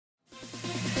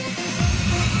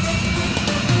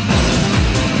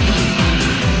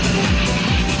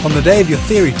On the day of your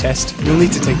theory test, you'll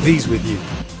need to take these with you.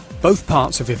 Both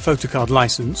parts of your photocard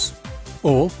licence,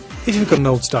 or if you've got an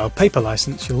old-style paper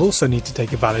licence, you'll also need to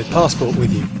take a valid passport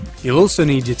with you. You'll also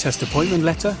need your test appointment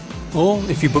letter, or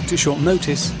if you booked at short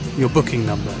notice, your booking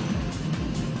number.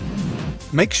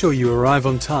 Make sure you arrive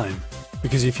on time,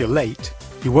 because if you're late,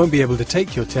 you won't be able to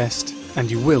take your test and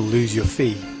you will lose your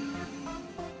fee.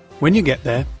 When you get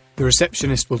there, the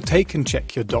receptionist will take and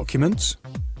check your documents,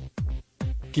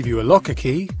 give you a locker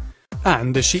key,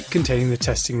 and a sheet containing the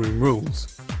testing room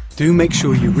rules. Do make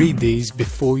sure you read these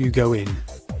before you go in.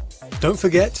 Don't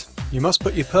forget, you must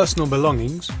put your personal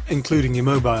belongings, including your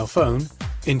mobile phone,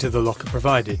 into the locker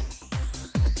provided.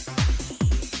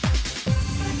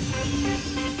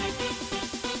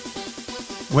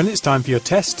 When it's time for your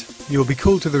test, you will be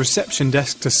called to the reception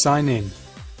desk to sign in.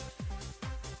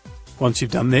 Once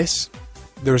you've done this,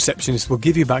 the receptionist will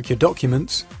give you back your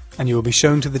documents and you will be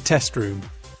shown to the test room.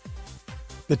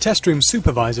 The test room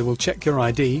supervisor will check your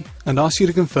ID and ask you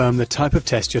to confirm the type of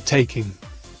test you're taking.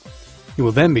 You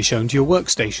will then be shown to your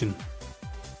workstation.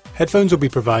 Headphones will be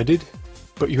provided,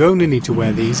 but you only need to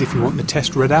wear these if you want the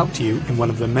test read out to you in one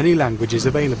of the many languages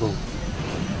available.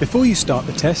 Before you start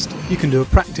the test, you can do a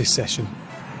practice session.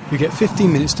 You get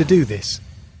 15 minutes to do this.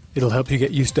 It'll help you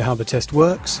get used to how the test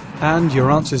works, and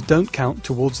your answers don't count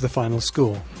towards the final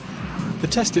score. The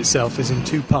test itself is in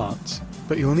 2 parts,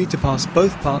 but you'll need to pass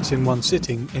both parts in one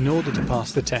sitting in order to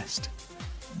pass the test.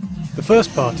 The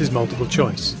first part is multiple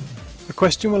choice. A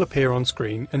question will appear on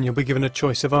screen and you'll be given a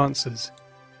choice of answers.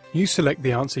 You select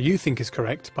the answer you think is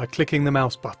correct by clicking the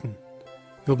mouse button.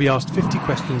 You'll be asked 50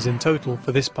 questions in total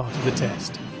for this part of the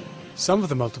test. Some of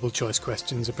the multiple choice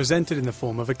questions are presented in the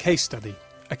form of a case study.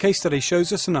 A case study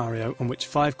shows a scenario on which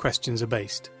 5 questions are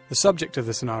based. The subject of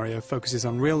the scenario focuses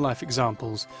on real-life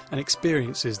examples and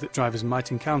experiences that drivers might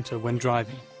encounter when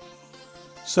driving.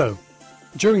 So,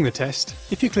 during the test,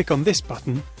 if you click on this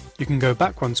button, you can go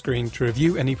back one screen to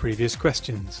review any previous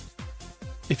questions.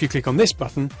 If you click on this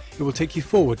button, it will take you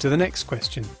forward to the next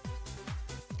question.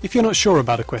 If you're not sure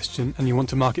about a question and you want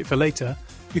to mark it for later,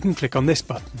 you can click on this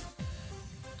button.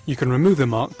 You can remove the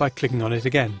mark by clicking on it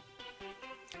again.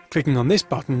 Clicking on this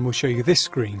button will show you this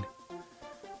screen.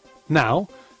 Now,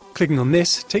 clicking on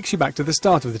this takes you back to the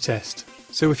start of the test,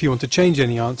 so if you want to change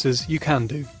any answers, you can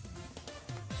do.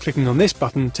 Clicking on this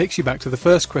button takes you back to the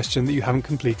first question that you haven't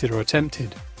completed or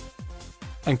attempted.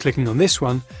 And clicking on this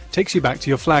one takes you back to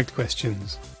your flagged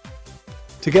questions.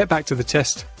 To get back to the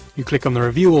test, you click on the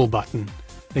Review All button,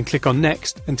 then click on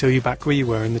Next until you're back where you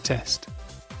were in the test.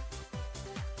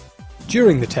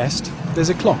 During the test, there's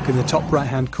a clock in the top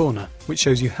right-hand corner which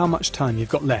shows you how much time you've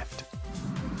got left.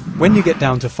 When you get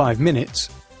down to 5 minutes,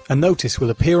 a notice will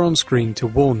appear on screen to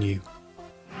warn you.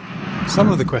 Some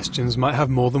of the questions might have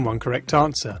more than one correct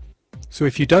answer, so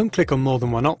if you don't click on more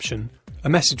than one option, a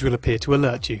message will appear to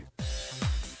alert you.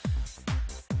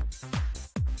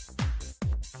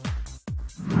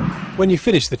 When you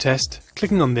finish the test,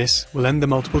 clicking on this will end the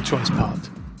multiple choice part.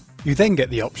 You then get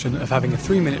the option of having a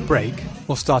 3-minute break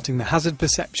or starting the hazard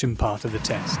perception part of the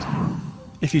test.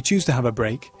 If you choose to have a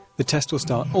break, the test will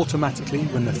start automatically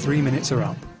when the 3 minutes are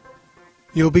up.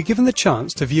 You'll be given the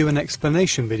chance to view an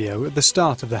explanation video at the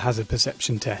start of the hazard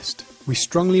perception test. We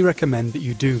strongly recommend that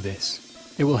you do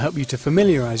this. It will help you to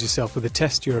familiarise yourself with the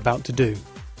test you're about to do.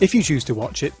 If you choose to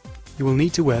watch it, you will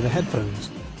need to wear the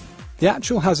headphones. The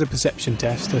actual hazard perception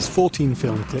test has 14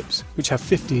 film clips, which have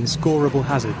 15 scoreable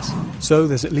hazards, so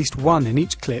there's at least one in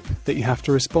each clip that you have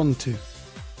to respond to.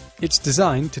 It's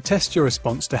designed to test your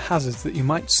response to hazards that you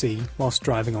might see whilst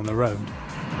driving on the road.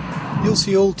 You'll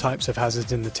see all types of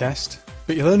hazards in the test,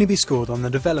 but you'll only be scored on the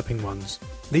developing ones.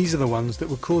 These are the ones that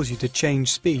will cause you to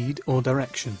change speed or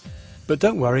direction. But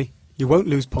don't worry, you won't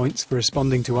lose points for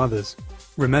responding to others.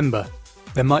 Remember,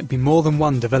 there might be more than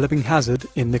one developing hazard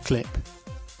in the clip.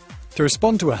 To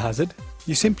respond to a hazard,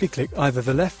 you simply click either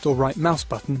the left or right mouse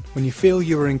button when you feel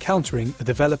you are encountering a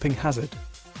developing hazard.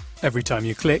 Every time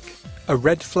you click, a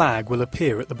red flag will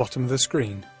appear at the bottom of the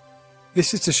screen.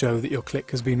 This is to show that your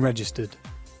click has been registered.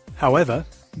 However,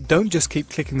 don't just keep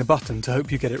clicking the button to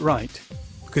hope you get it right,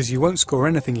 because you won't score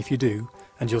anything if you do,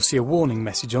 and you'll see a warning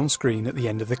message on screen at the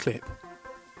end of the clip.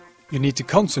 You need to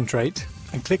concentrate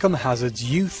and click on the hazards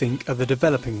you think are the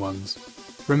developing ones.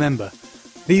 Remember,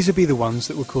 these will be the ones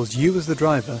that will cause you as the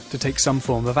driver to take some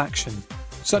form of action,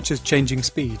 such as changing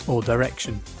speed or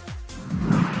direction.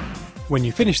 When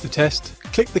you finish the test,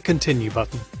 click the Continue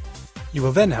button. You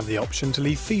will then have the option to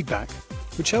leave feedback,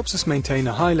 which helps us maintain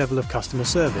a high level of customer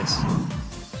service.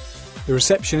 The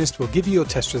receptionist will give you your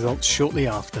test results shortly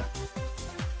after.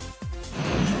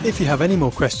 If you have any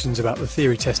more questions about the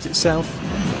theory test itself,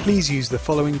 please use the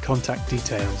following contact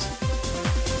details.